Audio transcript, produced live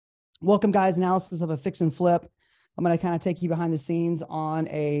Welcome, guys. Analysis of a fix and flip. I'm going to kind of take you behind the scenes on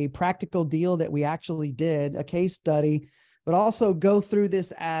a practical deal that we actually did, a case study, but also go through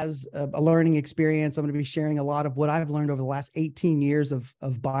this as a learning experience. I'm going to be sharing a lot of what I've learned over the last 18 years of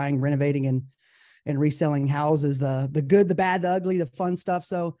buying, renovating, and reselling houses, the good, the bad, the ugly, the fun stuff.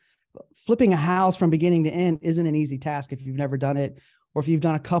 So flipping a house from beginning to end isn't an easy task if you've never done it, or if you've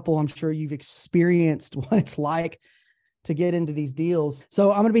done a couple. I'm sure you've experienced what it's like to get into these deals.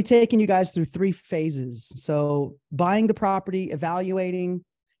 So I'm going to be taking you guys through three phases. So buying the property, evaluating,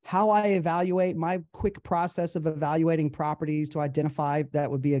 how I evaluate, my quick process of evaluating properties to identify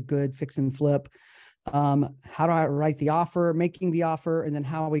that would be a good fix and flip. How do I write the offer, making the offer, and then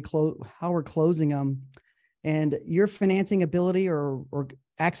how we're closing them. And your financing ability or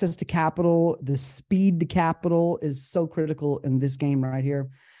access to capital, the speed to capital is so critical in this game right here.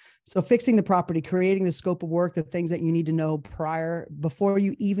 So fixing the property, creating the scope of work, the things that you need to know before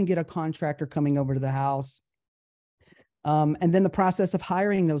you even get a contractor coming over to the house. And then the process of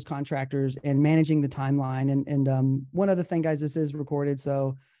hiring those contractors and managing the timeline. And one other thing, guys, this is recorded,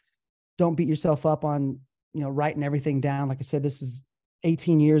 so don't beat yourself up on, writing everything down. Like I said, this is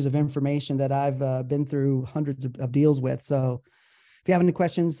 18 years of information that I've been through hundreds of deals with. So if you have any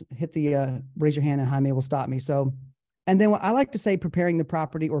questions, hit the raise your hand and Jaime will stop me. So, and then what I like to say, preparing the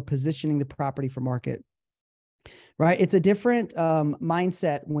property or positioning the property for market, right? It's a different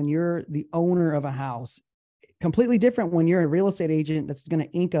mindset when you're the owner of a house, completely different when you're a real estate agent that's going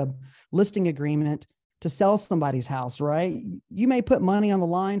to ink a listing agreement to sell somebody's house, right? You may put money on the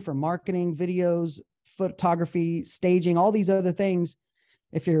line for marketing, videos, photography, staging, all these other things.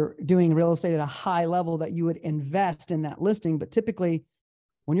 If you're doing real estate at a high level that you would invest in that listing, but typically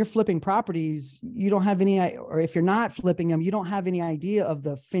when you're flipping properties, you don't have any, or if you're not flipping them, you don't have any idea of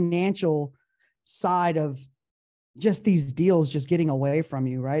the financial side of just these deals just getting away from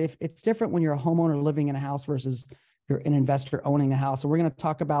you, right? If it's different when you're a homeowner living in a house versus you're an investor owning a house. So we're going to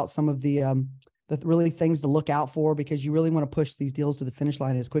talk about some of the really things to look out for, because you really want to push these deals to the finish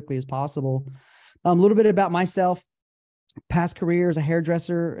line as quickly as possible. A little bit about myself, past career as a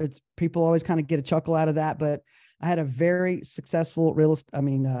hairdresser. It's people always kind of get a chuckle out of that, but I had a very successful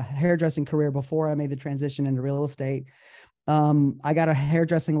hairdressing career before I made the transition into real estate. I got a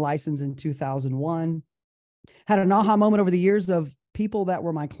hairdressing license in 2001. Had an aha moment over the years of people that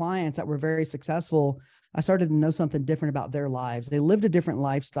were my clients that were very successful. I started to know something different about their lives. They lived a different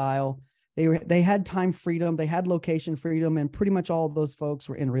lifestyle. They had time freedom. They had location freedom, and pretty much all of those folks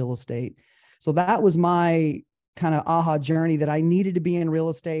were in real estate. So that was my kind of aha journey, that I needed to be in real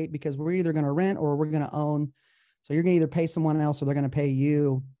estate, because we're either going to rent or we're going to own. So you're going to either pay someone else or they're going to pay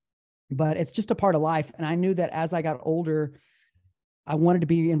you, but it's just a part of life. And I knew that as I got older, I wanted to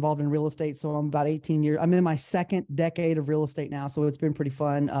be involved in real estate. So I'm about 18 years. I'm in my second decade of real estate now. So it's been pretty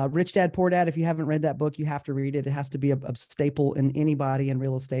fun. Rich Dad, Poor Dad. If you haven't read that book, you have to read it. It has to be a staple in anybody in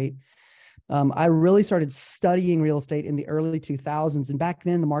real estate. I really started studying real estate in the early 2000s. And back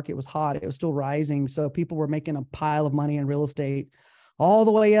then the market was hot. It was still rising. So people were making a pile of money in real estate all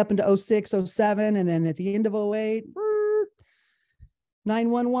the way up into 06, 07. And then at the end of 08,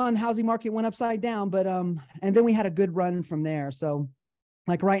 911, housing market went upside down. But, and then we had a good run from there. So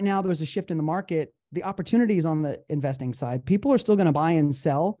like right now, there's a shift in the market. The opportunities on the investing side, people are still going to buy and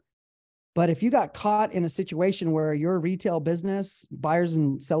sell. But if you got caught in a situation where you're a retail business, buyers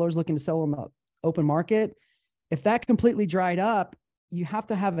and sellers looking to sell on the open market, if that completely dried up, you have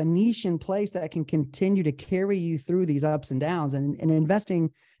to have a niche in place that can continue to carry you through these ups and downs. And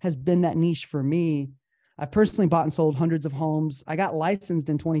investing has been that niche for me. I've personally bought and sold hundreds of homes. I got licensed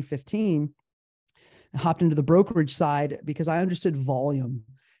in 2015, hopped into the brokerage side because I understood volume.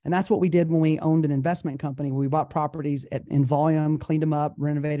 And that's what we did when we owned an investment company. We bought properties in volume, cleaned them up,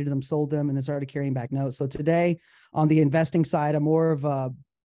 renovated them, sold them, and then started carrying back notes. So today on the investing side, I'm more of a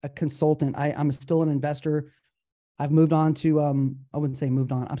consultant. I'm still an investor. I've moved on to, I wouldn't say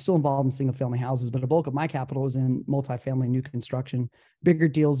moved on. I'm still involved in single family houses, but a bulk of my capital is in multifamily new construction, bigger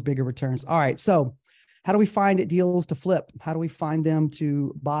deals, bigger returns. All right. So how do we find deals to flip? How do we find them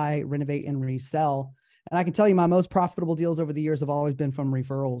to buy, renovate, and resell? And I can tell you my most profitable deals over the years have always been from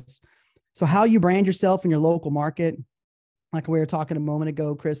referrals. So how you brand yourself in your local market, like we were talking a moment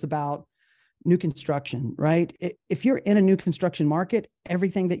ago, Chris, about new construction, right? If you're in a new construction market,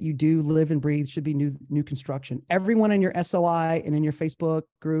 everything that you do, live and breathe should be new construction. Everyone in your SOI and in your Facebook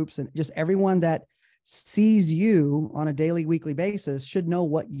groups and just everyone that sees you on a daily, weekly basis should know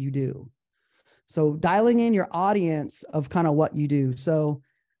what you do. So dialing in your audience of kind of what you do. So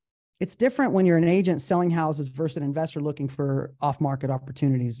it's different when you're an agent selling houses versus an investor looking for off-market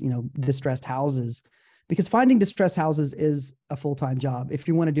opportunities, distressed houses. because finding distressed houses is a full-time job if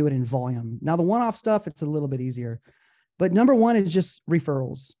you want to do it in volume. Now, the one-off stuff, it's a little bit easier. But number one is just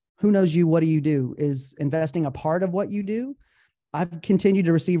referrals. Who knows you? What do you do? Is investing a part of what you do? I've continued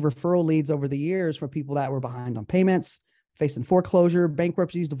to receive referral leads over the years from people that were behind on payments, facing foreclosure,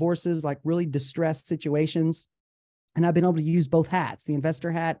 bankruptcies, divorces, like really distressed situations. And I've been able to use both hats, the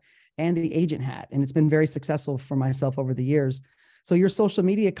investor hat and the agent hat. And it's been very successful for myself over the years. So your social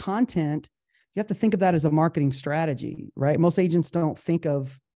media content, you have to think of that as a marketing strategy, right? Most agents don't think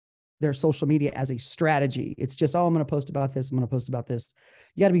of their social media as a strategy. It's just, oh, I'm going to post about this. I'm going to post about this.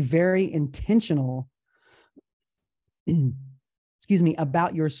 You got to be very intentional, excuse me,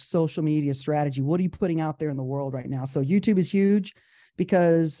 about your social media strategy. What are you putting out there in the world right now? So YouTube is huge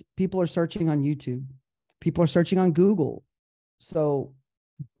because people are searching on YouTube. People are searching on Google. So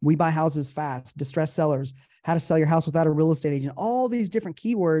we buy houses fast, distressed sellers, how to sell your house without a real estate agent, all these different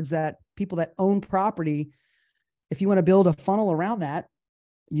keywords that people that own property, if you want to build a funnel around that,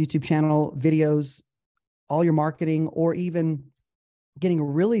 YouTube channel, videos, all your marketing, or even getting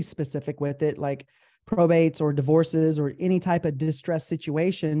really specific with it, like probates or divorces or any type of distress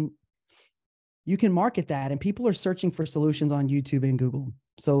situation, you can market that. And people are searching for solutions on YouTube and Google.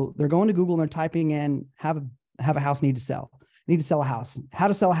 So they're going to Google and they're typing in, have a house, need to sell a house, how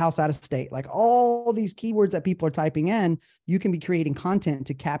to sell a house out of state. Like all these keywords that people are typing in, you can be creating content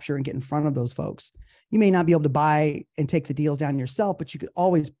to capture and get in front of those folks. You may not be able to buy and take the deals down yourself, but you could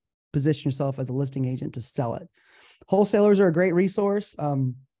always position yourself as a listing agent to sell it. Wholesalers are a great resource.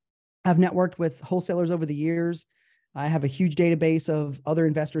 I've networked with wholesalers over the years. I have a huge database of other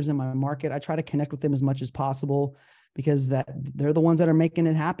investors in my market. I try to connect with them as much as possible because they're the ones that are making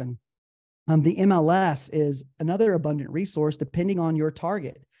it happen. The MLS is another abundant resource depending on your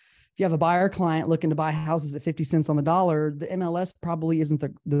target. If you have a buyer client looking to buy houses at 50 cents on the dollar, the MLS probably isn't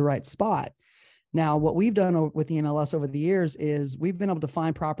the right spot. Now, what we've done with the MLS over the years is we've been able to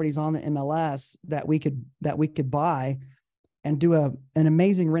find properties on the MLS that we could buy and do an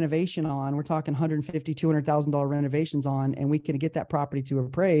amazing renovation on. We're talking $150,000, $200,000 renovations on, and we can get that property to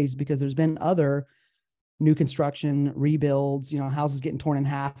appraise because there's been other new construction, rebuilds, houses getting torn in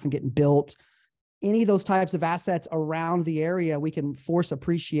half and getting built. Any of those types of assets around the area, we can force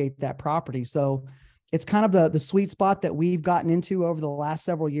appreciate that property. So it's kind of the sweet spot that we've gotten into over the last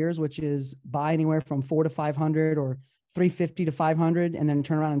several years, which is buy anywhere from 400 to 500 or 350 to 500, and then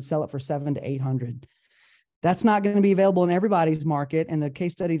turn around and sell it for 700 to 800. That's not going to be available in everybody's market. And the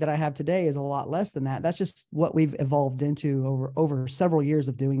case study that I have today is a lot less than that. That's just what we've evolved into over several years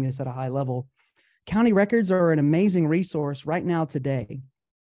of doing this at a high level. County records are an amazing resource right now today.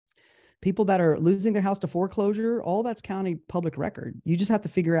 People that are losing their house to foreclosure, all that's county public record. You just have to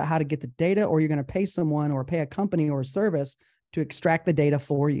figure out how to get the data, or you're going to pay someone or pay a company or a service to extract the data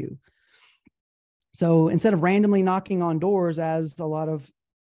for you. So instead of randomly knocking on doors, as a lot of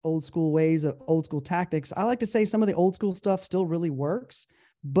old school ways of old school tactics, I like to say some of the old school stuff still really works,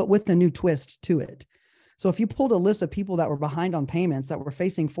 but with a new twist to it. So if you pulled a list of people that were behind on payments that were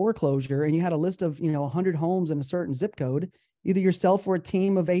facing foreclosure, and you had a list of 100 homes in a certain zip code, either yourself or a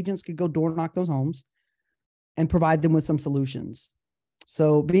team of agents could go door knock those homes and provide them with some solutions.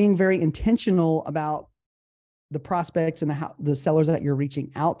 So being very intentional about the prospects and the sellers that you're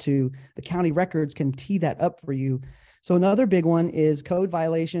reaching out to, the county records can tee that up for you. So another big one is code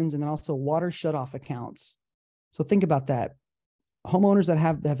violations, and then also water shutoff accounts. So think about that. Homeowners that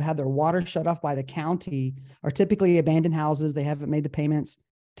have had their water shut off by the county are typically abandoned houses. They haven't made the payments.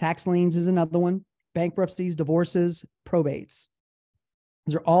 Tax liens is another one. Bankruptcies, divorces, probates.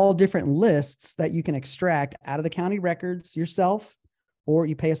 These are all different lists that you can extract out of the county records yourself, or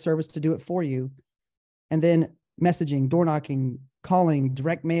you pay a service to do it for you. And then messaging, door knocking, calling,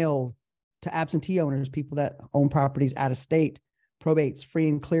 direct mail to absentee owners, people that own properties out of state, probates, free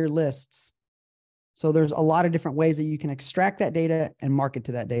and clear lists. So there's a lot of different ways that you can extract that data and market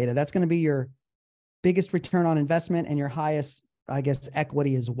to that data. That's going to be your biggest return on investment and your highest,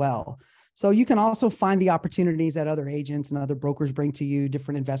 equity as well. So you can also find the opportunities that other agents and other brokers bring to you,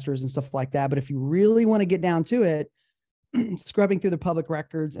 different investors and stuff like that. But if you really want to get down to it, scrubbing through the public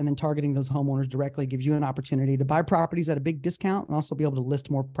records and then targeting those homeowners directly gives you an opportunity to buy properties at a big discount and also be able to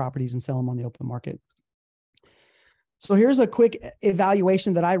list more properties and sell them on the open market. So here's a quick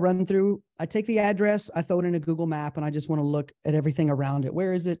evaluation that I run through. I take the address, I throw it in a Google map, and I just want to look at everything around it.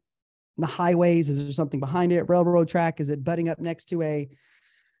 Where is it? The highways, is there something behind it? Railroad track, is it butting up next to a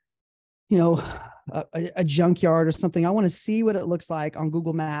junkyard or something? I want to see what it looks like on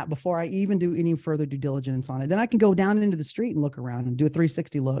Google Map before I even do any further due diligence on it. Then I can go down into the street and look around and do a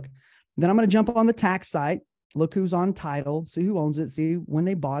 360 look. Then I'm going to jump on the tax site, look who's on title, see who owns it, see when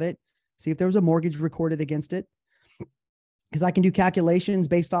they bought it, see if there was a mortgage recorded against it. Because I can do calculations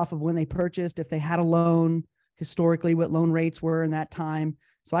based off of when they purchased, if they had a loan, historically, what loan rates were in that time.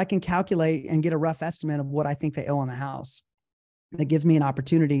 So I can calculate and get a rough estimate of what I think they owe on the house. And it gives me an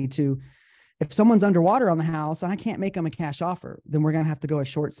opportunity to, if someone's underwater on the house and I can't make them a cash offer, then we're going to have to go a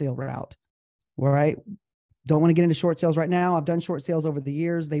short sale route. All right. Don't want to get into short sales right now. I've done short sales over the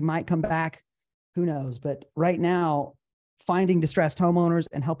years. They might come back. Who knows? But right now, finding distressed homeowners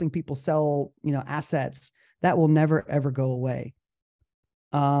and helping people sell, assets, that will never, ever go away.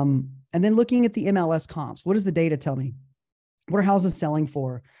 And then looking at the MLS comps, what does the data tell me? What are houses selling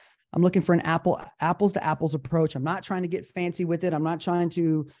for? I'm looking for an apples to apples approach. I'm not trying to get fancy with it. I'm not trying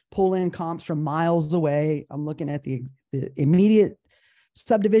to pull in comps from miles away. I'm looking at the immediate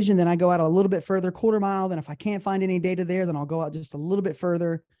subdivision. Then I go out a little bit further, quarter mile. Then if I can't find any data there, then I'll go out just a little bit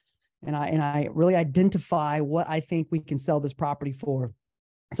further. And I really identify what I think we can sell this property for.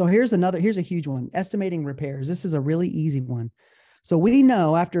 So here's a huge one, estimating repairs. This is a really easy one. So we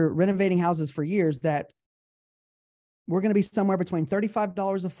know after renovating houses for years that we're going to be somewhere between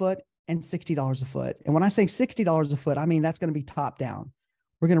 $35 a foot and $60 a foot. And when I say $60 a foot, I mean, that's going to be top down.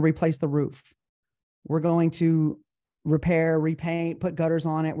 We're going to replace the roof. We're going to repair, repaint, put gutters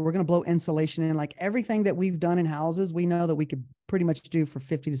on it. We're going to blow insulation in. Like everything that we've done in houses, we know that we could pretty much do for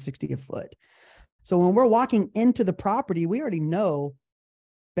 50 to 60 a foot. So when we're walking into the property, we already know,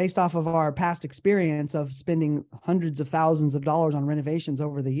 based off of our past experience of spending hundreds of thousands of dollars on renovations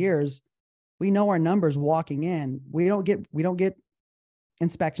over the years, we know our numbers walking in. We don't get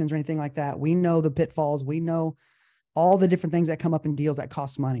inspections or anything like that. We know the pitfalls. We know all the different things that come up in deals that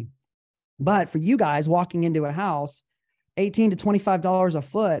cost money. But for you guys walking into a house, $18 to $25 a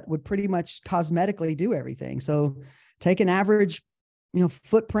foot would pretty much cosmetically do everything. So take an average,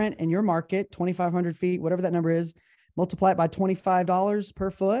 footprint in your market, 2,500 feet, whatever that number is, multiply it by $25 per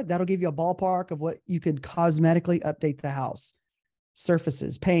foot. That'll give you a ballpark of what you could cosmetically update the house.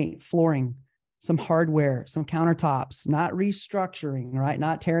 Surfaces, paint, flooring, some hardware, some countertops, not restructuring, right?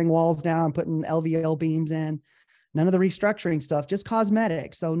 Not tearing walls down, putting LVL beams in, none of the restructuring stuff, just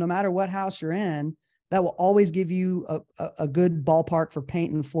cosmetics. So no matter what house you're in, that will always give you a good ballpark for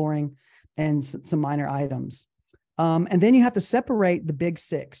paint and flooring and some minor items. And then you have to separate the big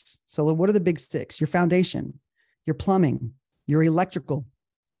six. So what are the big six? Your foundation, your plumbing, your electrical,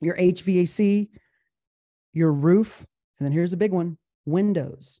 your HVAC, your roof, and then here's a big one,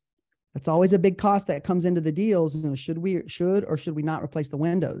 windows. That's always a big cost that comes into the deals. Should or should we not replace the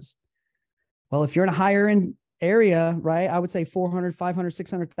windows? Well, if you're in a higher end area, right, I would say 400, 500,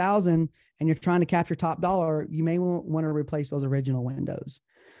 600,000, and you're trying to capture top dollar, you may want to replace those original windows.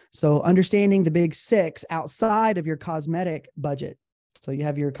 So understanding the big six outside of your cosmetic budget. So you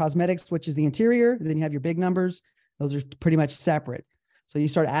have your cosmetics, which is the interior. Then you have your big numbers. Those are pretty much separate. So you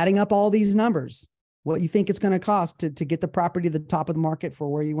start adding up all these numbers, what you think it's going to cost to get the property to the top of the market for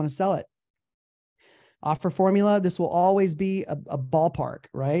where you want to sell it. Offer formula, this will always be a ballpark,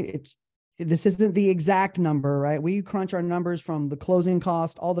 right? This isn't the exact number, right? We crunch our numbers from the closing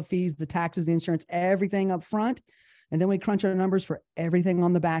cost, all the fees, the taxes, the insurance, everything up front. And then we crunch our numbers for everything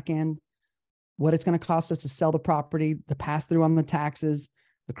on the back end, what it's going to cost us to sell the property, the pass through on the taxes,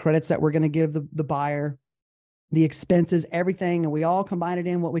 the credits that we're going to give the buyer, the expenses, everything. And we all combine it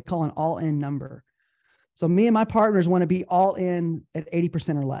in what we call an all-in number. So me and my partners want to be all in at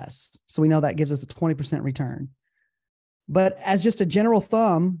 80% or less. So we know that gives us a 20% return. But as just a general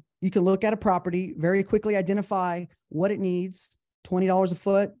thumb, you can look at a property, very quickly identify what it needs, $20 a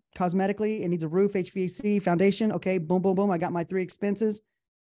foot cosmetically. It needs a roof, HVAC, foundation. Okay, boom, boom, boom. I got my three expenses.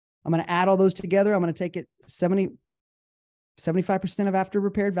 I'm going to add all those together. I'm going to take it 75% of after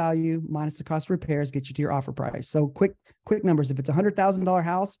repaired value minus the cost of repairs, get you to your offer price. So quick numbers. If it's a $100,000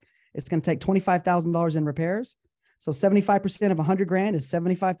 house, it's going to take $25,000 in repairs. So 75% of $100,000 is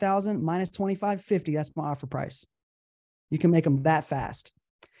 75,000 minus 2550. That's my offer price. You can make them that fast.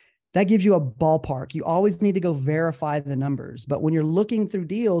 That gives you a ballpark. You always need to go verify the numbers. But when you're looking through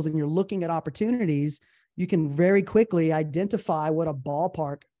deals and you're looking at opportunities, you can very quickly identify what a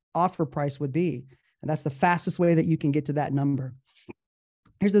ballpark offer price would be. And that's the fastest way that you can get to that number.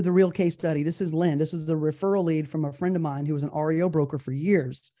 Here's the real case study. This is Lynn. This is a referral lead from a friend of mine who was an REO broker for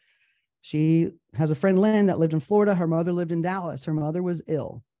years. She has a friend, Lynn, that lived in Florida. Her mother lived in Dallas. Her mother was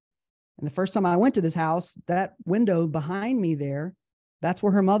ill. And the first time I went to this house, that window behind me there, that's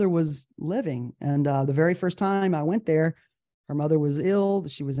where her mother was living. And the very first time I went there, her mother was ill.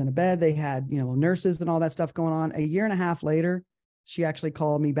 She was in a bed. They had, nurses and all that stuff going on. A year and a half later, she actually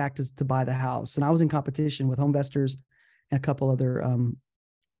called me back to buy the house. And I was in competition with home investors and a couple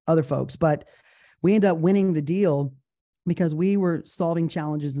other folks. But we ended up winning the deal. because we were solving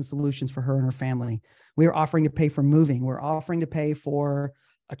challenges and solutions for her and her family. We were offering to pay for moving. We're offering to pay for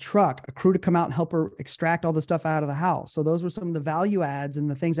a truck, a crew to come out and help her extract all the stuff out of the house. So those were some of the value adds and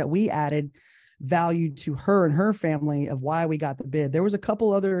the things that we added value to her and her family of why we got the bid. There was a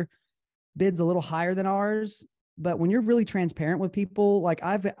couple other bids a little higher than ours, but when you're really transparent with people, like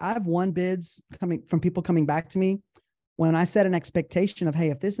I've won bids coming from people coming back to me when I set an expectation of,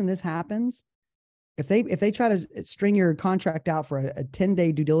 hey, if this and this happens, if they try to string your contract out for a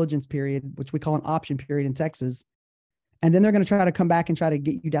 10-day due diligence period, which we call an option period in Texas, and then they're going to try to come back and try to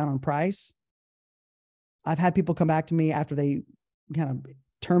get you down on price. I've had people come back to me after they kind of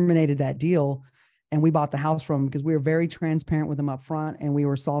terminated that deal and we bought the house from them because we were very transparent with them up front and we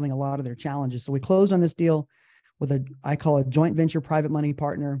were solving a lot of their challenges. So we closed on this deal with I call a joint venture private money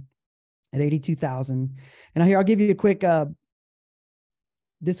partner at $82,000. And here I'll give you a quick,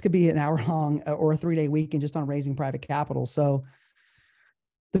 this could be an hour long or a 3-day weekend just on raising private capital. So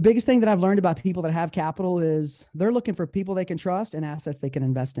the biggest thing that I've learned about people that have capital is they're looking for people they can trust and assets they can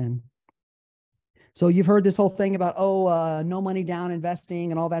invest in. So you've heard this whole thing about, no money down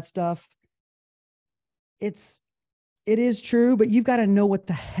investing and all that stuff. It is true, but you've got to know what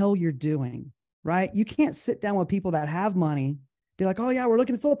the hell you're doing, right? You can't sit down with people that have money, be like, oh yeah, we're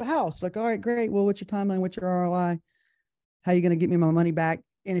looking to flip a house. Like, all right, great. Well, what's your timeline? What's your ROI? How are you going to get me my money back?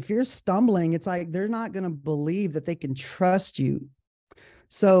 And if you're stumbling, it's like, they're not going to believe that they can trust you.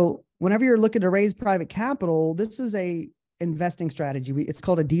 So whenever you're looking to raise private capital, this is a investing strategy. It's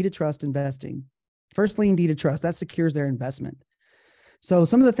called a deed of trust investing. First lien deed of trust, that secures their investment. So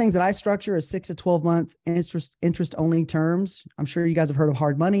some of the things that I structure is 6 to 12 month interest only terms. I'm sure you guys have heard of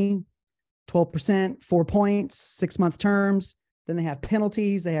hard money, 12%, 4 points, 6-month terms. Then they have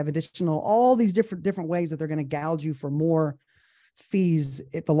penalties. They have additional, all these different ways that they're going to gouge you for more fees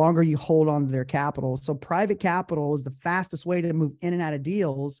the longer you hold on to their capital. So private capital is the fastest way to move in and out of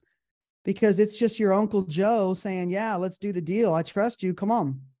deals because it's just your Uncle Joe saying, yeah, let's do the deal. I trust you. Come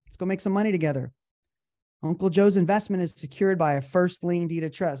on, let's go make some money together. Uncle Joe's investment is secured by a first lien deed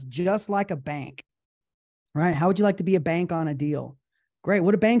of trust, just like a bank, right? How would you like to be a bank on a deal? Great.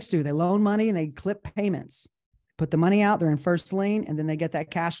 What do banks do? They loan money and they clip payments, put the money out, they're in first lien, and then they get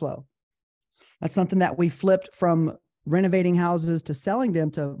that cash flow. That's something that we flipped from renovating houses to selling them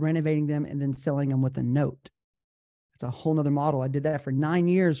to renovating them and then selling them with a note. It's a whole nother model. I did that for 9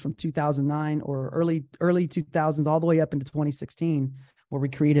 years from 2009 or early 2000s all the way up into 2016, where we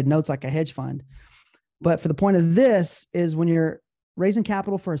created notes like a hedge fund. But for the point of this is when you're raising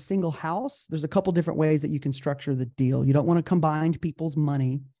capital for a single house, there's a couple different ways that you can structure the deal. You don't want to combine people's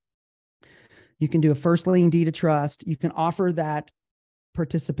money. You can do a first lien deed of trust. You can offer that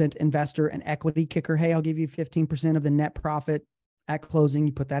participant investor an equity kicker. Hey, I'll give you 15% of the net profit at closing.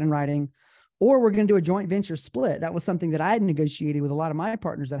 You put that in writing. Or we're going to do a joint venture split. That was something that I had negotiated with a lot of my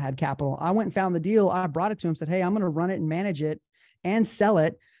partners that had capital. I went and found the deal. I brought it to them, said, hey, I'm going to run it and manage it and sell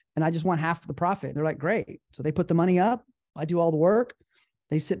it. And I just want half of the profit. They're like, great. So they put the money up. I do all the work.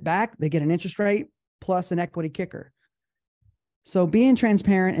 They sit back. They get an interest rate plus an equity kicker. So being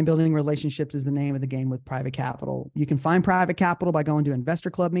transparent and building relationships is the name of the game with private capital. You can find private capital by going to investor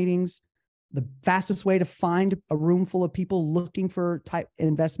club meetings. The fastest way to find a room full of people looking for type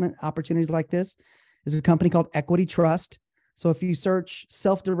investment opportunities like this is a company called Equity Trust. So if you search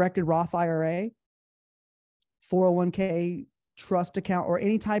self-directed Roth IRA, 401k, trust account, or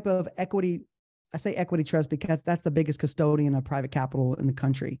any type of equity, I say equity trust because that's the biggest custodian of private capital in the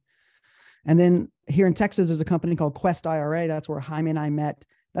country. And then here in Texas, there's a company called Quest IRA. That's where Jaime and I met.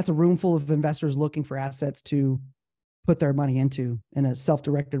 That's a room full of investors looking for assets to put their money into in a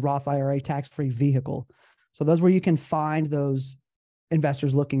self-directed Roth IRA tax-free vehicle. So those where you can find those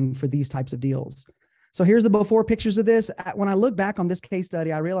investors looking for these types of deals. So here's the before pictures of this. When I look back on this case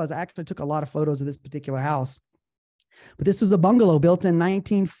study, I realized I actually took a lot of photos of this particular house. But this was a bungalow built in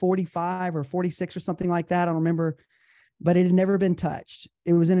 1945 or 46 or something like that. I don't remember, but it had never been touched.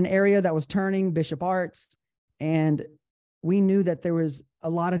 It was in an area that was turning Bishop Arts, and we knew that there was a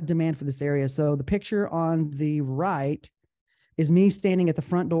lot of demand for this area. So the picture on the right is me standing at the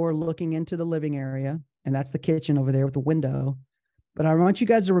front door looking into the living area, and that's the kitchen over there with the window. But I want you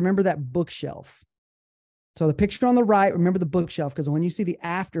guys to remember that bookshelf. So the picture on the right, remember the bookshelf, because when you see the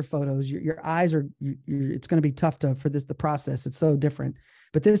after photos, your eyes are, it's going to be tough for this to process. It's so different.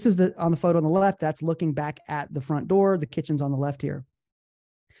 But this is on the photo on the left, that's looking back at the front door. The kitchen's on the left here.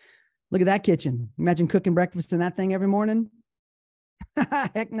 Look at that kitchen. Imagine cooking breakfast in that thing every morning.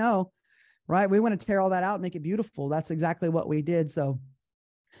 Heck no, right? We want to tear all that out and make it beautiful. That's exactly what we did. So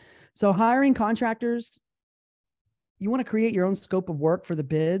hiring contractors, you want to create your own scope of work for the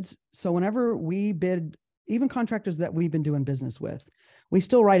bids. So whenever we bid even contractors that we've been doing business with, we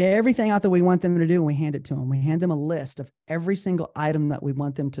still write everything out that we want them to do and we hand it to them. We hand them a list of every single item that we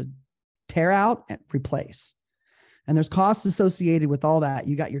want them to tear out and replace. And there's costs associated with all that.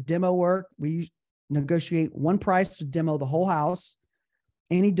 You got your demo work. We negotiate one price to demo the whole house.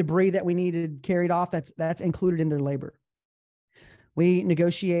 Any debris that we needed carried off, that's included in their labor. We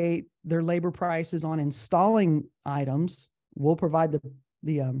negotiate their labor prices on installing items. We'll provide the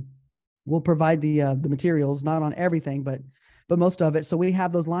materials, not on everything, but most of it. So we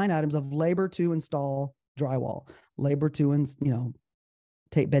have those line items of labor to install drywall, labor to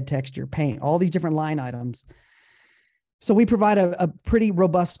tape bed texture, paint, all these different line items. So we provide a pretty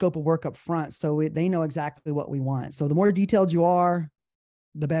robust scope of work up front, so they know exactly what we want. So the more detailed you are,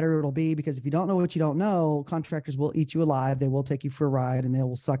 the better it'll be, because if you don't know what you don't know, contractors will eat you alive. They will take you for a ride, and they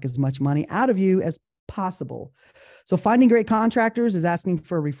will suck as much money out of you as possible. So finding great contractors is asking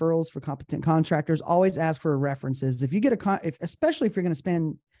for referrals for competent contractors. Always ask for references. If you get especially if you're going to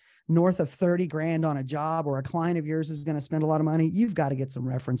spend north of 30 grand on a job, or a client of yours is going to spend a lot of money, you've got to get some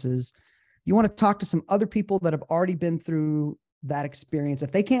references. You want to talk to some other people that have already been through that experience.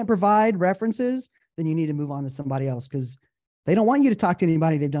 If they can't provide references, then you need to move on to somebody else, because they don't want you to talk to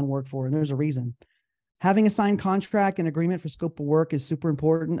anybody they've done work for. And there's a reason. Having a signed contract and agreement for scope of work is super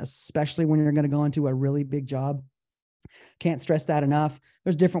important, especially when you're going to go into a really big job. Can't stress that enough.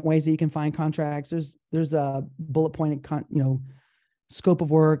 There's different ways that you can find contracts. There's a bullet pointed, scope of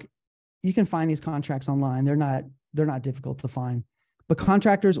work. You can find these contracts online. They're not difficult to find, but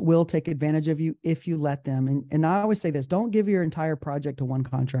contractors will take advantage of you if you let them. And I always say this: don't give your entire project to one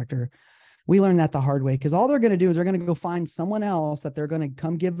contractor. We learned that the hard way, because all they're going to do is they're going to go find someone else that they're going to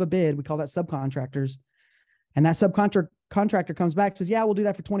come give a bid. We call that subcontractors. And that subcontractor comes back and says, yeah, we'll do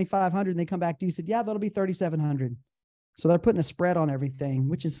that for 2,500. And they come back to you and said, yeah, that'll be 3,700. So they're putting a spread on everything,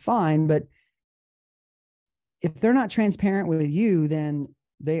 which is fine. But if they're not transparent with you, then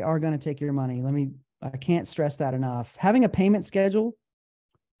they are going to take your money. I can't stress that enough. Having a payment schedule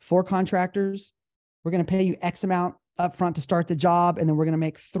for contractors: we're going to pay you X amount upfront to start the job, and then we're going to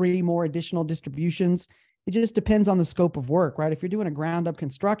make 3 more additional distributions. It just depends on the scope of work, right? If you're doing a ground up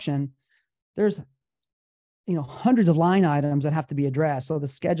construction, there's hundreds of line items that have to be addressed. So the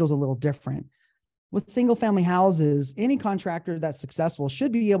schedule's a little different. With single family houses, any contractor that's successful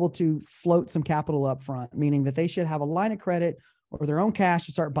should be able to float some capital up front, meaning that they should have a line of credit or their own cash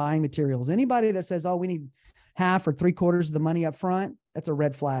to start buying materials. Anybody that says, oh, we need half or 3/4 of the money up front, that's a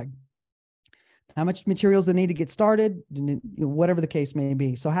red flag. How much materials they need to get started, whatever the case may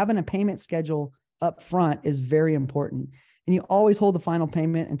be. So having a payment schedule up front is very important. And you always hold the final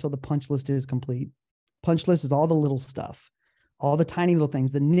payment until the punch list is complete. Punch list is all the little stuff, all the tiny little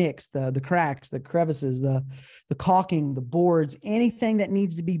things, the nicks, the cracks, the crevices, the caulking, the boards, anything that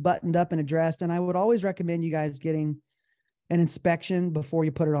needs to be buttoned up and addressed. And I would always recommend you guys getting an inspection before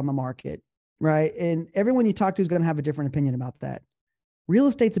you put it on the market, right? And everyone you talk to is going to have a different opinion about that. Real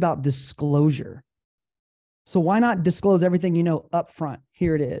estate's about disclosure. So why not disclose everything you know up front?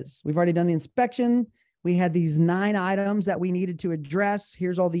 Here it is. We've already done the inspection. We had these 9 items that we needed to address.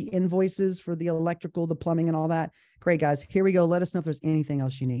 Here's all the invoices for the electrical, the plumbing, and all that. Great, guys. Here we go. Let us know if there's anything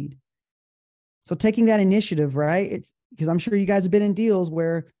else you need. So taking that initiative, right? It's because I'm sure you guys have been in deals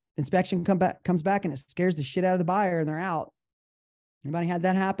where inspection comes back and it scares the shit out of the buyer and they're out. Anybody had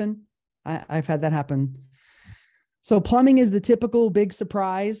that happen? I've had that happen. So plumbing is the typical big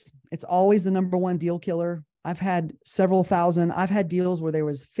surprise. It's always the number one deal killer. I've had several thousand. I've had deals where there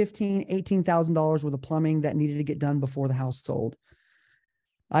was $15,000, $18,000 worth of plumbing that needed to get done before the house sold.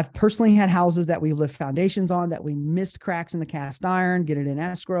 I've personally had houses that we lift foundations on that we missed cracks in the cast iron, get it in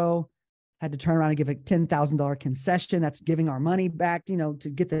escrow, had to turn around and give a $10,000 concession. That's giving our money back, to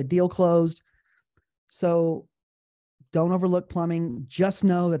get the deal closed. So don't overlook plumbing. Just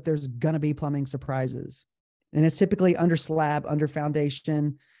know that there's going to be plumbing surprises. And it's typically under slab, under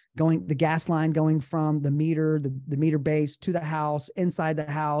foundation, the gas line going from the meter base to the house, inside the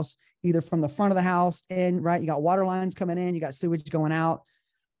house, either from the front of the house and right. You got water lines coming in, you got sewage going out.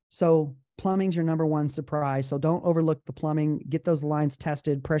 So plumbing's your number one surprise. So don't overlook the plumbing. Get those lines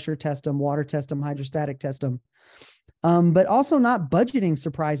tested, pressure test them, water test them, hydrostatic test them. But also not budgeting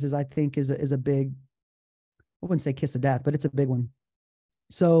surprises, I think is a big, I wouldn't say kiss of death, but it's a big one.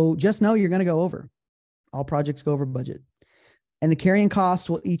 So just know you're going to go over. All projects go over budget. And the carrying costs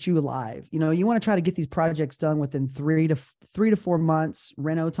will eat you alive. You want to try to get these projects done within 3 to 4 months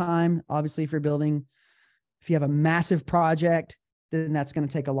reno time. Obviously, if you have a massive project, then that's going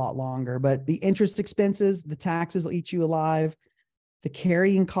to take a lot longer. But the interest expenses, the taxes will eat you alive. The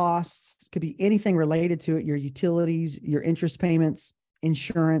carrying costs could be anything related to it, your utilities, your interest payments,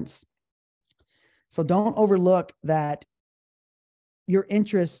 insurance. So don't overlook that your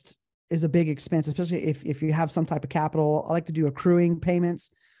interest is a big expense, especially if you have some type of capital. I like to do accruing payments.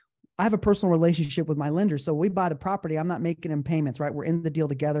 I have a personal relationship with my lender. So we buy the property. I'm not making them payments, right? We're in the deal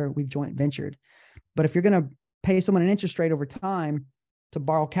together. We've joint ventured. But if you're going to pay someone an interest rate over time to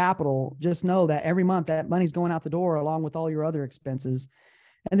borrow capital, just know that every month that money's going out the door along with all your other expenses.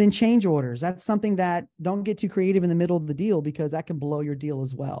 And then change orders. That's something that don't get too creative in the middle of the deal, because that can blow your deal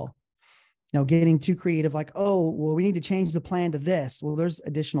as well. Getting too creative, like, oh, well, we need to change the plan to this. Well, there's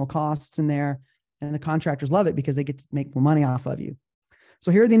additional costs in there, and the contractors love it because they get to make more money off of you.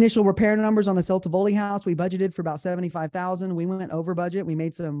 So here are the initial repair numbers on the El Tivoli house. We budgeted for about $75,000. We went over budget. We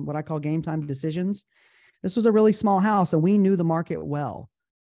made some what I call game time decisions. This was a really small house, and we knew the market well.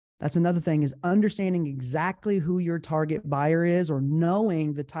 That's another thing, is understanding exactly who your target buyer is, or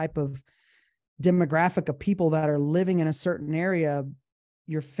knowing the type of demographic of people that are living in a certain area.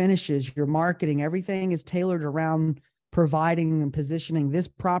 Your finishes, your marketing, everything is tailored around providing and positioning this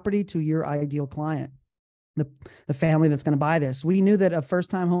property to your ideal client, the family that's going to buy this. We knew that a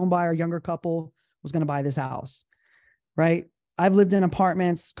first-time home buyer, younger couple, was going to buy this house, right? I've lived in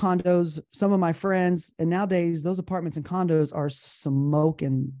apartments, condos, some of my friends, and nowadays those apartments and condos are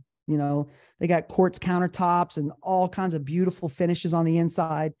smoking. They got quartz countertops and all kinds of beautiful finishes on the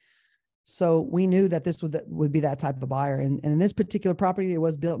inside. So we knew that this would be that type of buyer. And in this particular property, it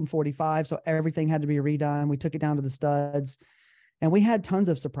was built in 45. So everything had to be redone. We took it down to the studs, and we had tons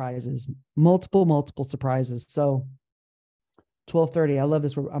of surprises, multiple surprises. So 12:30, I love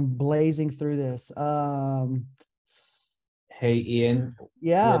this. I'm blazing through this. Hey, Ian.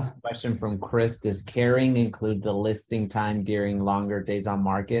 Yeah. Question from Chris. Does carrying include the listing time during longer days on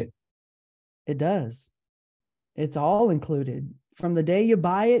market? It does. It's all included. From the day you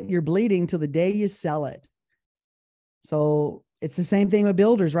buy it, you're bleeding till the day you sell it. So it's the same thing with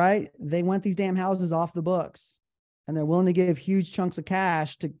builders, right? They want these damn houses off the books, and they're willing to give huge chunks of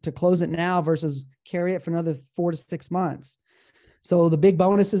cash to close it now versus carry it for another 4 to 6 months. So the big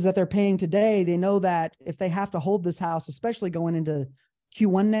bonuses that they're paying today, they know that if they have to hold this house, especially going into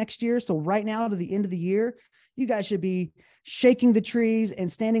Q1 next year. So right now to the end of the year, you guys should be shaking the trees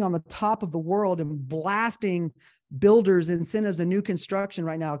and standing on the top of the world and blasting builders incentives and new construction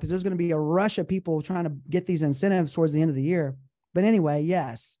right now, because there's going to be a rush of people trying to get these incentives towards the end of the year. But anyway,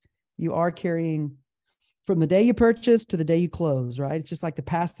 yes, you are carrying from the day you purchase to the day you close, right? It's just like the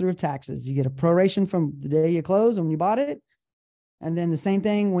pass through of taxes. You get a proration from the day you close and when you bought it, and then the same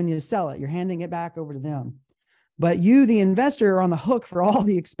thing when you sell it, you're handing it back over to them. But you, the investor, are on the hook for all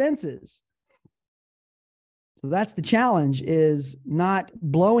the expenses. So that's the challenge, is not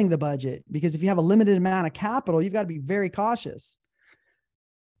blowing the budget, because if you have a limited amount of capital, you've got to be very cautious.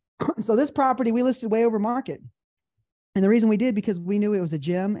 So this property we listed way over market. And the reason we did, because we knew it was a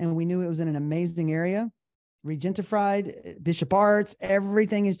gem and we knew it was in an amazing area, regentified, Bishop Arts,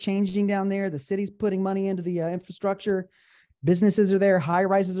 everything is changing down there. The city's putting money into the infrastructure. Businesses are there. High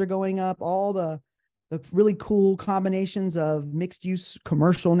rises are going up. All the really cool combinations of mixed use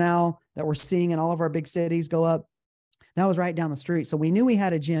commercial now that we're seeing in all of our big cities go up. That was right down the street. So we knew we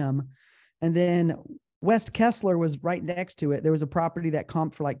had a gem. And then West Kessler was right next to it. There was a property that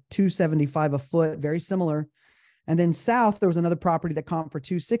comped for like $275 a foot, very similar. And then south, there was another property that comped for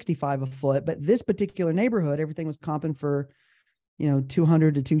 $265 a foot. But this particular neighborhood, everything was comping for,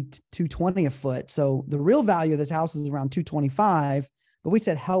 $200 to $220 a foot. So the real value of this house is around $225. But we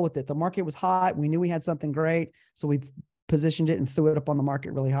said, hell with it. The market was hot. We knew we had something great. So we positioned it and threw it up on the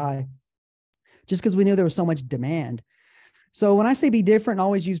market really high, just because we knew there was so much demand. So when I say be different,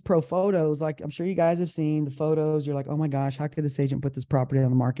 always use pro photos. Like, I'm sure you guys have seen the photos. You're like, oh my gosh, how could this agent put this property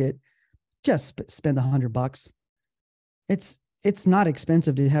on the market? Just spend $100. It's not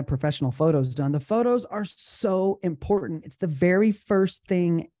expensive to have professional photos done. The photos are so important. It's the very first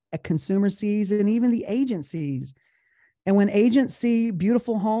thing a consumer sees, and even the agent sees. And when agents see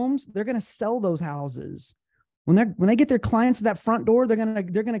beautiful homes, they're going to sell those houses. When they get their clients to that front door, they're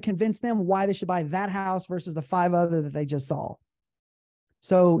going to convince them why they should buy that house versus the 5 other that they just saw.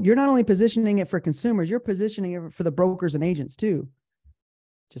 So you're not only positioning it for consumers, you're positioning it for the brokers and agents too.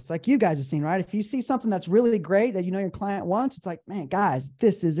 Just like you guys have seen, right? If you see something that's really great that your client wants, it's like, man, guys,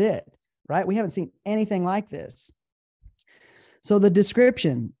 this is it, right? We haven't seen anything like this. So the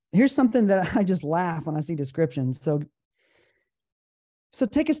description, here's something that I just laugh when I see descriptions. So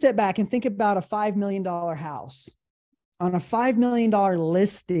take a step back and think about a $5 million house. On a $5 million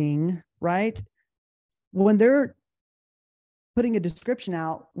listing, right? When they're putting a description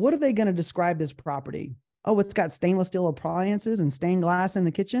out, what are they going to describe this property? Oh, it's got stainless steel appliances and stained glass in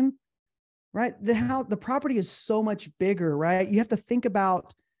the kitchen, right? The property is so much bigger, right? You have to think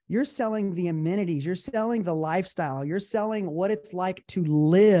about You're selling the amenities, you're selling the lifestyle, you're selling what it's like to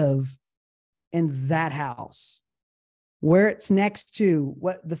live in that house, where it's next to,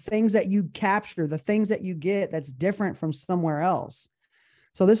 what the things that you capture, the things that you get that's different from somewhere else.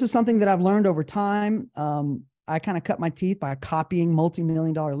 So this is something that I've learned over time. I kind of cut my teeth by copying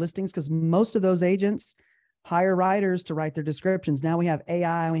multi-million-dollar listings, because most of those agents hire writers to write their descriptions. Now we have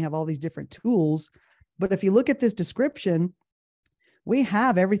AI and we have all these different tools. But if you look at this description, we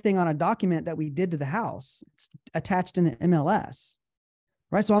have everything on a document that we did to the house. It's attached in the MLS,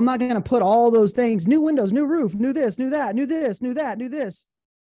 right? So I'm not going to put all those things, new windows, new roof, new this, new that, new this, new that, new this.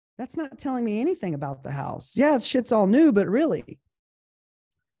 That's not telling me anything about the house. Yeah, shit's all new, but really.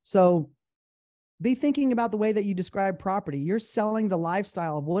 So be thinking about the way that you describe property. You're selling the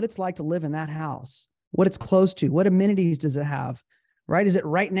lifestyle of what it's like to live in that house, what it's close to, what amenities does it have, right? Is it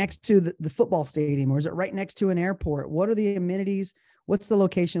right next to the football stadium, or is it right next to an airport? What are the amenities? What's the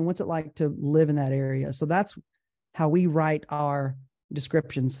location? What's it like to live in that area? So that's how we write our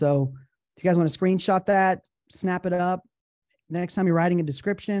descriptions. So if you guys want to screenshot that, snap it up. Next time you're writing a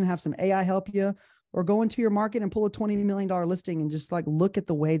description, have some AI help you, or go into your market and pull a $20 million listing and just like look at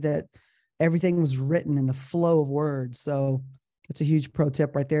the way that everything was written in the flow of words. So it's a huge pro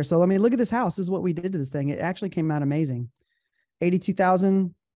tip right there. So I mean, look at this house. This is what we did to this thing. It actually came out amazing.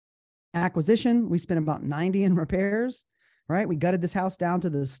 82,000 acquisition. We spent about 90 in repairs, right? We gutted this house down to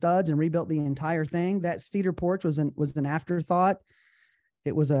the studs and rebuilt the entire thing. That cedar porch was an afterthought.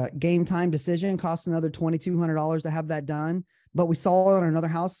 It was a game time decision, cost another $2,200 to have that done. But we saw it on another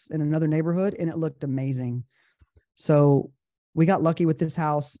house in another neighborhood and it looked amazing. So we got lucky with this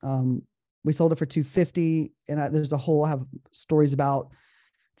house. We sold it for $250, and there's a whole, I have stories about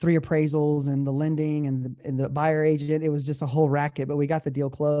 3 appraisals and the lending and the buyer agent. It was just a whole racket, but we got the deal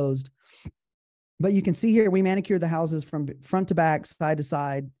closed. But you can see here, we manicured the houses from front to back, side to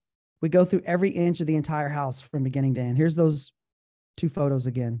side. We go through every inch of the entire house from beginning to end. Here's those 2 photos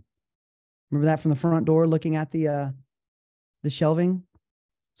again. Remember that from the front door, looking at the shelving.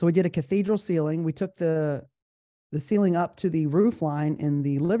 So we did a cathedral ceiling. We took the ceiling up to the roof line in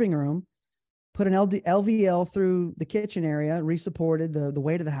the living room, put an LVL through the kitchen area, resupported the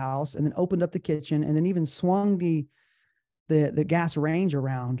weight of the house, and then opened up the kitchen, and then even swung the gas range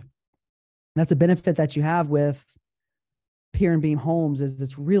around. That's a benefit that you have with pier and beam homes, is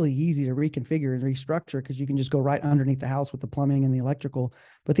it's really easy to reconfigure and restructure, because you can just go right underneath the house with the plumbing and the electrical.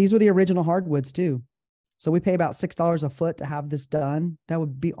 But these were the original hardwoods too. So we pay about $6 a foot to have this done. That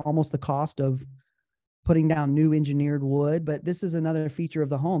would be almost the cost of putting down new engineered wood. But this is another feature of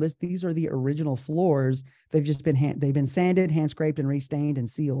the home. These are the original floors. They've just been they've been sanded, hand scraped, and restained and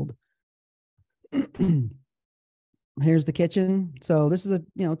sealed. Here's the kitchen. So this is a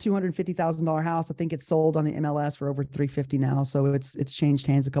 $250,000 house. I think it's sold on the MLS for over $350 now. So it's changed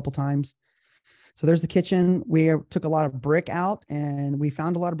hands a couple times. So there's the kitchen. We took a lot of brick out, and we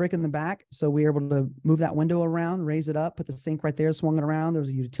found a lot of brick in the back. So we were able to move that window around, raise it up, put the sink right there, swung it around. There was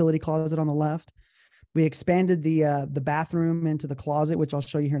a utility closet on the left. We expanded the bathroom into the closet, which I'll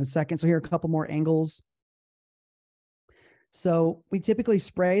show you here in a second. So here are a couple more angles. So we typically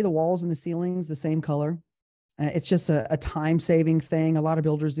spray the walls and the ceilings the same color. It's just a time-saving thing. A lot of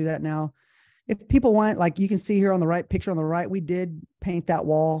builders do that now. If people want, like you can see here on the right, picture on the right, we did paint that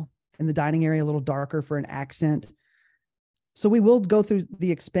wall in the dining area a little darker for an accent. So we will go through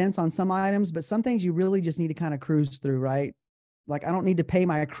the expense on some items, but some things you really just need to kind of cruise through, right? Like I don't need to pay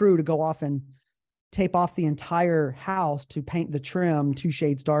my crew to go off and tape off the entire house to paint the trim 2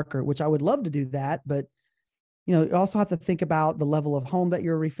 shades darker, which I would love to do that. But, you also have to think about the level of home that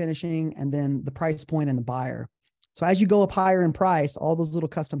you're refinishing, and then the price point and the buyer. So as you go up higher in price, all those little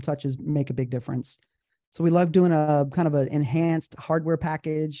custom touches make a big difference. So we love doing a kind of an enhanced hardware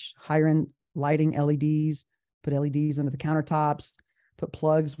package, higher end lighting, LEDs, put LEDs under the countertops, put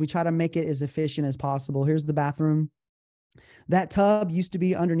plugs. We try to make it as efficient as possible. Here's the bathroom. That tub used to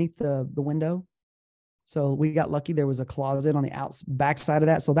be underneath the window. So we got lucky. There was a closet on the back side of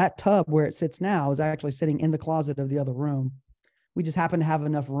that. So that tub where it sits now is actually sitting in the closet of the other room. We just happen to have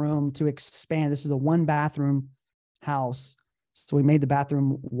enough room to expand. This is a 1-bathroom house. So we made the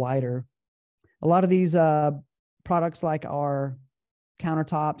bathroom wider. A lot of these products, like our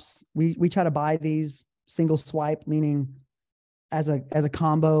countertops, we try to buy these single swipe, meaning as a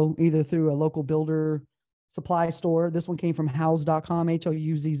combo, either through a local builder supply store. This one came from houzz.com,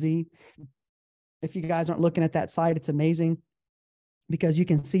 HOUZZ. If you guys aren't looking at that site, it's amazing, because you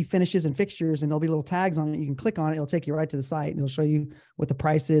can see finishes and fixtures, and there'll be little tags on it. You can click on it. It'll take you right to the site, and it'll show you what the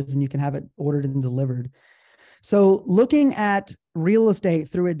price is, and you can have it ordered and delivered. So looking at real estate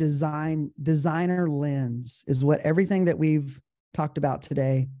through a designer lens is what everything that we've talked about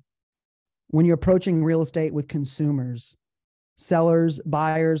today when you're approaching real estate with consumers, sellers,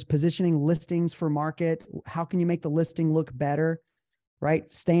 buyers, positioning listings for market. How can you make the listing look better,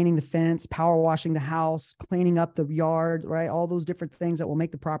 right? Staining the fence, power washing the house, cleaning up the yard, right? All those different things that will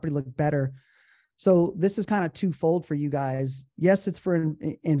make the property look better. So this is kind of twofold for you guys. Yes, it's for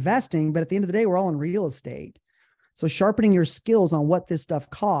investing, but at the end of the day, we're all in real estate. So sharpening your skills on what this stuff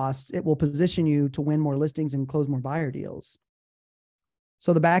costs, it will position you to win more listings and close more buyer deals.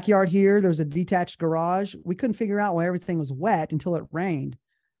 So the backyard here, there's a detached garage. We couldn't figure out why everything was wet until it rained.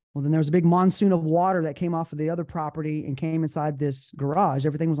 Well, then there was a big monsoon of water that came off of the other property and came inside this garage.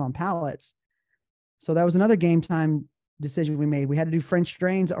 Everything was on pallets. So that was another game time decision we made. We had to do French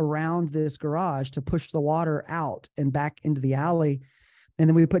drains around this garage to push the water out and back into the alley. And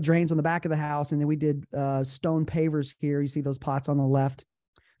then we put drains on the back of the house. And then we did stone pavers here. You see those pots on the left.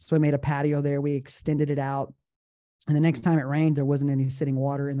 So we made a patio there. We extended it out. And the next time it rained, there wasn't any sitting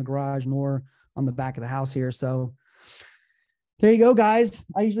water in the garage nor on the back of the house here. So there you go, guys.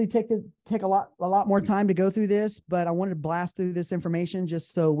 I usually take a lot more time to go through this, but I wanted to blast through this information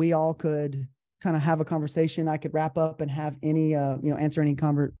just so we all could kind of have a conversation. I could wrap up and have any, answer any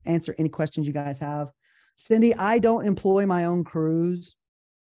questions you guys have. Cindy, I don't employ my own crews.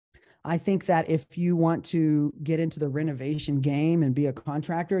 I think that if you want to get into the renovation game and be a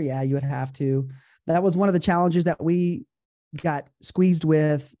contractor, yeah, you would have to. That was one of the challenges that we got squeezed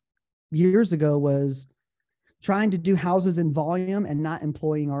with years ago, was trying to do houses in volume and not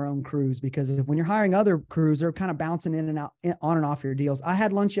employing our own crews, because when you're hiring other crews, they're kind of bouncing in and out, on and off your deals. I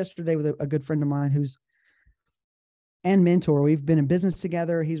had lunch yesterday with a good friend of mine and mentor. We've been in business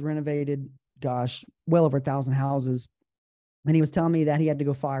together. He's renovated, well over 1,000 houses. And he was telling me that he had to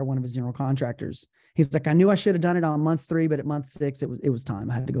go fire one of his general contractors. He's like, I knew I should have done it on month 3, but at month 6, it was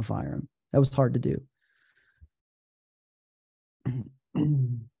time. I had to go fire him. That was hard to do.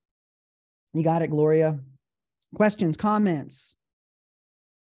 You got it, Gloria. Questions, comments?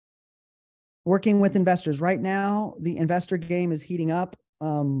 Working with investors. Right now, the investor game is heating up.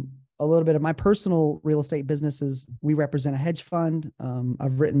 A little bit of my personal real estate businesses, we represent a hedge fund.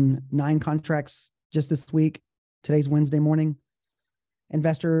 I've written 9 contracts just this week. Today's Wednesday morning.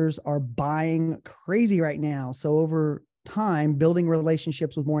 Investors are buying crazy right now. So over time, building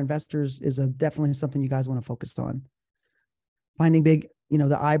relationships with more investors is definitely something you guys want to focus on. Finding big, the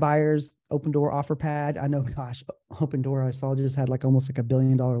iBuyers, Open Door, OfferPad. I know, Open Door, I saw just had almost like $1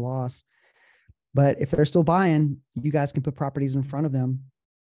 billion loss. But if they're still buying, you guys can put properties in front of them.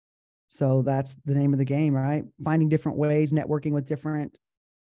 So that's the name of the game, right? Finding different ways, networking with different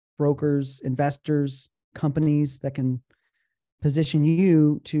brokers, investors, companies that can position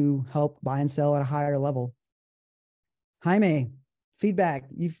you to help buy and sell at a higher level. Jaime, feedback.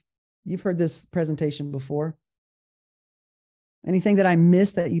 You've heard this presentation before. Anything that I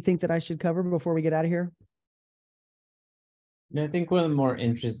missed that you think that I should cover before we get out of here? I think one of the more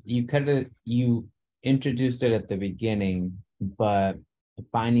you introduced it at the beginning, but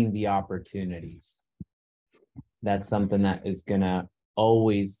finding the opportunities. That's something that is gonna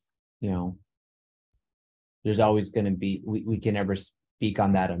always, there's always gonna be, we can never speak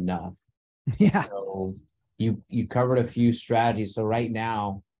on that enough. Yeah. So you covered a few strategies. So right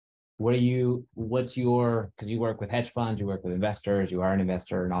now, because you work with hedge funds, you work with investors, you are an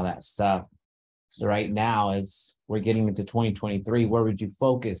investor and all that stuff. So right now, as we're getting into 2023, where would you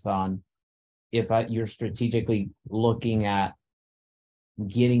focus on if you're strategically looking at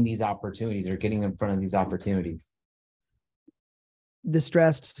getting these opportunities or getting in front of these opportunities?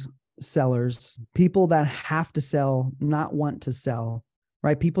 Distressed sellers, people that have to sell, not want to sell,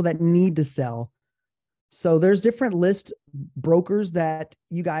 right? People that need to sell. So there's different list brokers that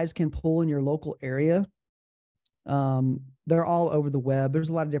you guys can pull in your local area. They're all over the web. There's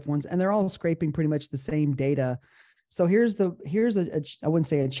a lot of different ones, and they're all scraping pretty much the same data. So here's I wouldn't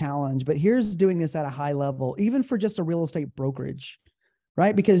say a challenge, but here's doing this at a high level, even for just a real estate brokerage,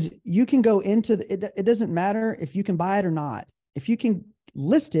 right? Because you can go into it doesn't matter if you can buy it or not. If you can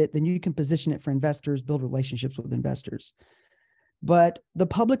list it, then you can position it for investors, build relationships with investors. But the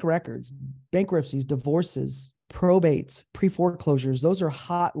public records, bankruptcies, divorces, probates, pre-foreclosures, those are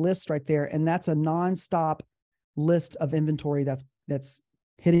hot lists right there. And that's a nonstop list of inventory that's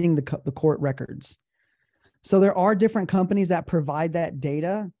hitting the court records. So there are different companies that provide that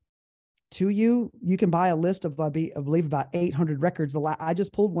data to you. You can buy a list of, I believe, about 800 records. I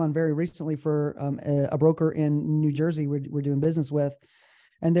just pulled one very recently for a broker in New Jersey we're doing business with.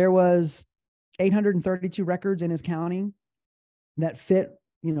 And there was 832 records in his county that fit,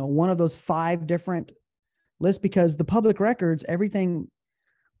 one of those 5 different lists, because the public records, everything,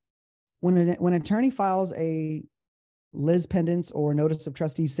 when an attorney files a lis pendens or notice of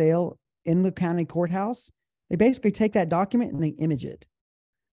trustee sale, in the county courthouse, they basically take that document and they image it.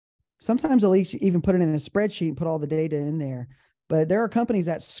 Sometimes they'll even put it in a spreadsheet and put all the data in there. But there are companies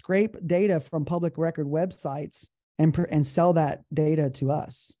that scrape data from public record websites and sell that data to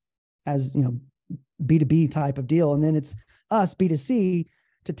us as, you know, B2B type of deal. And then it's us, B2C,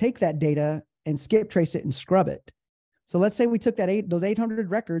 to take that data and skip trace it and scrub it. So let's say we took those 800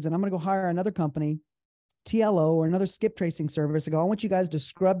 records, and I'm going to go hire another company, TLO or another skip tracing service, and go, I want you guys to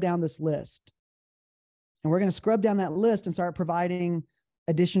scrub down this list. And we're going to scrub down that list and start providing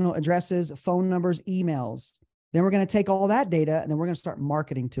additional addresses, phone numbers, emails. Then we're going to take all that data and then we're going to start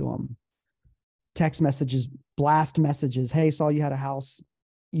marketing to them. Text messages, blast messages. Hey, saw you had a house.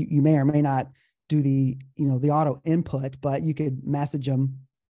 You may or may not do the auto input, but you could message them.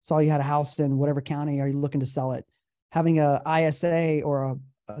 Saw you had a house in whatever county. Are you looking to sell it? Having a ISA or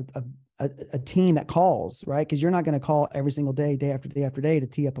a team that calls, right? Because you're not going to call every single day, day after day after day to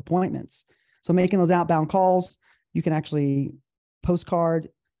tee up appointments. So making those outbound calls, you can actually postcard.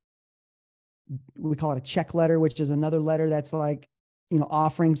 We call it a check letter, which is another letter that's like,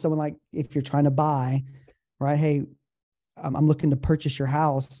 offering someone, like if you're trying to buy, right? Hey, I'm looking to purchase your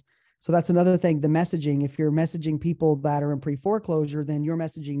house. So that's another thing, the messaging. If you're messaging people that are in pre-foreclosure, then your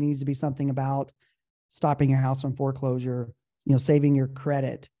messaging needs to be something about stopping your house from foreclosure, saving your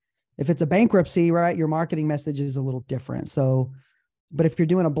credit. If it's a bankruptcy, right, your marketing message is a little different. So, but if you're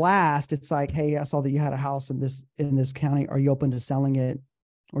doing a blast, it's like, hey, I saw that you had a house in this county. Are you open to selling it?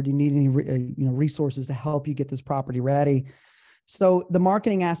 Or do you need any resources to help you get this property ready? So the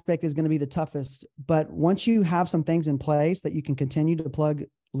marketing aspect is going to be the toughest. But once you have some things in place that you can continue to plug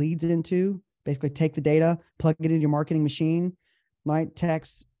leads into, basically take the data, plug it into your marketing machine, right?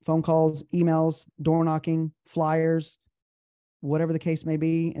 Text, phone calls, emails, door knocking, flyers, whatever the case may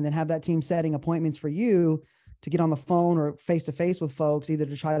be, and then have that team setting appointments for you to get on the phone or face-to-face with folks, either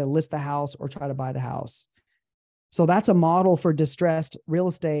to try to list the house or try to buy the house. So that's a model for distressed real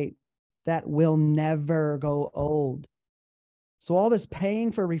estate that will never go old. So all this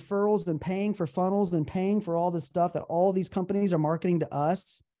paying for referrals and paying for funnels and paying for all this stuff that all these companies are marketing to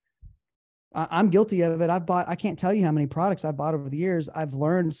us, I'm guilty of it. I can't tell you how many products I've bought over the years. I've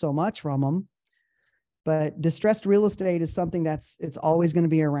learned so much from them. But distressed real estate is something it's always going to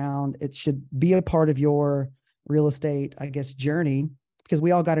be around. It should be a part of your real estate, I guess, journey, because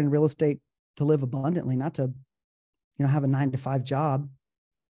we all got in real estate to live abundantly, not to, have a 9-to-5 job.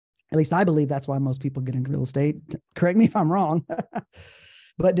 At least I believe that's why most people get into real estate. Correct me if I'm wrong.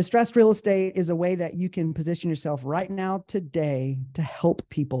 But distressed real estate is a way that you can position yourself right now, today, to help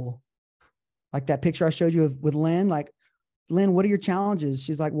people. Like that picture I showed you with Lynn, like, Lynn, what are your challenges?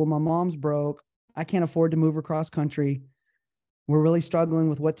 She's like, well, my mom's broke. I can't afford to move across country. We're really struggling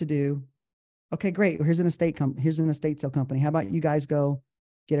with what to do. Okay, great. Here's an estate sale company. How about you guys go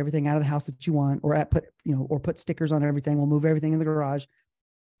get everything out of the house that you want, or put stickers on everything. We'll move everything in the garage.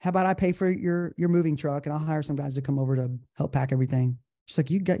 How about I pay for your moving truck and I'll hire some guys to come over to help pack everything. She's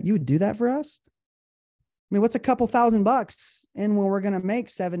like, you would do that for us? I mean, what's a couple $1,000 in when we're going to make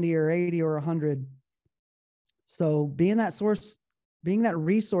 70 or 80 or 100? So being that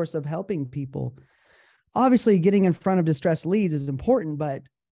resource of helping people, obviously getting in front of distressed leads is important, but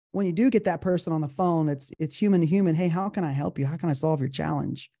when you do get that person on the phone, it's human to human. Hey, how can I help you? How can I solve your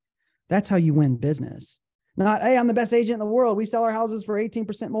challenge? That's how you win business. Not, hey, I'm the best agent in the world. We sell our houses for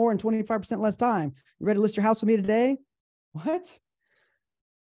 18% more and 25% less time. You ready to list your house with me today? What?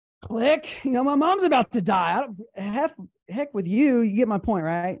 Click. My mom's about to die. Heck with you. You get my point,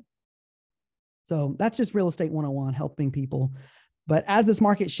 right? So that's just real estate 101, helping people. But as this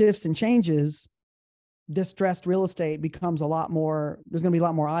market shifts and changes, distressed real estate becomes there's going to be a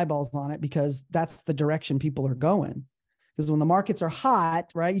lot more eyeballs on it, because that's the direction people are going. Because when the markets are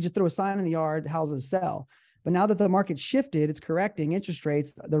hot, right, you just throw a sign in the yard, houses sell. But now that the market shifted, it's correcting interest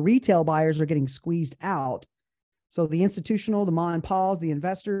rates, the retail buyers are getting squeezed out. So the institutional, the ma and pa's, the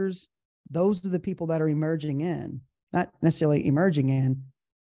investors, those are the people that are emerging in, not necessarily emerging in.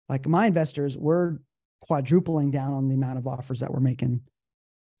 Like my investors, we're quadrupling down on the amount of offers that we're making.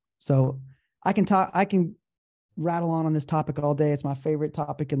 So I can rattle on this topic all day. It's my favorite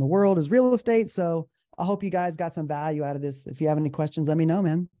topic in the world is real estate. So I hope you guys got some value out of this. If you have any questions, let me know,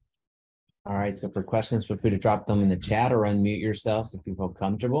 man. All right. So for questions, feel free to drop them in the chat or unmute yourselves if you feel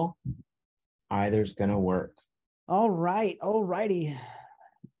comfortable. Either's going to work. All right. All righty.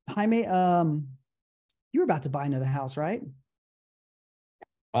 Jaime, you were about to buy another house, right?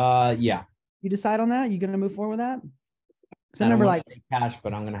 Yeah. You decide on that? You going to move forward with that? I remember like cash,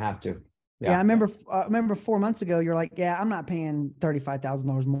 but I'm going to have to. Yeah. I remember 4 months ago, you're like, yeah, I'm not paying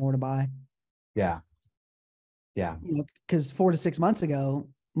 $35,000 more to buy. Yeah. Yeah. Because 4 to 6 months ago,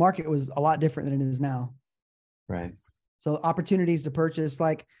 market was a lot different than it is now. Right. So opportunities to purchase,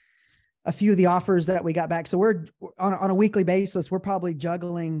 like a few of the offers that we got back. So we're on a weekly basis, we're probably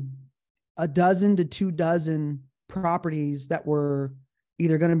juggling a dozen to 24 properties that were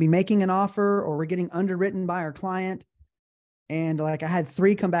either going to be making an offer or we're getting underwritten by our client. And like I had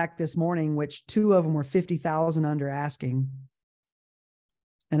 3 come back this morning, which 2 of them were 50,000 under asking.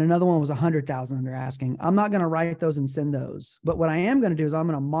 And another one was 100,000 under asking. I'm not going to write those and send those, but what I am going to do is I'm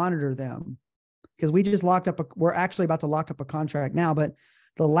going to monitor them, because we just locked up. We're actually about to lock up a contract now, but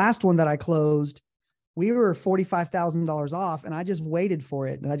the last one that I closed, we were $45,000 off, and I just waited for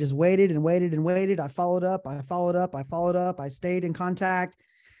it. And I just waited and waited and waited. I followed up. I stayed in contact.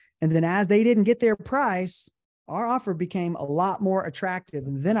 And then as they didn't get their price, our offer became a lot more attractive.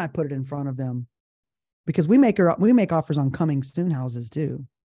 And then I put it in front of them, because we make offers on coming soon houses too.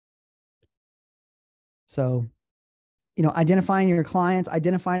 So, identifying your clients,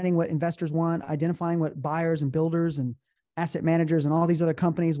 identifying what investors want, identifying what buyers and builders and asset managers and all these other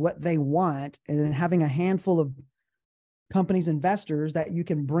companies, what they want, and then having a handful of companies, investors that you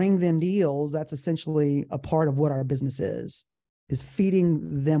can bring them deals. That's essentially a part of what our business is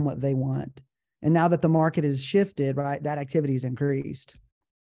feeding them what they want. And now that the market has shifted, right, that activity has increased.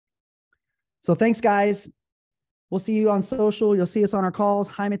 So thanks, guys. We'll see you on social. You'll see us on our calls.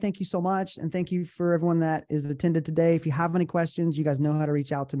 Jaime, thank you so much. And thank you for everyone that is attended today. If you have any questions, you guys know how to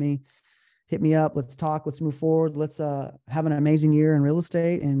reach out to me. Hit me up. Let's talk. Let's move forward. Let's have an amazing year in real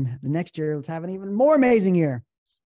estate. And the next year, let's have an even more amazing year.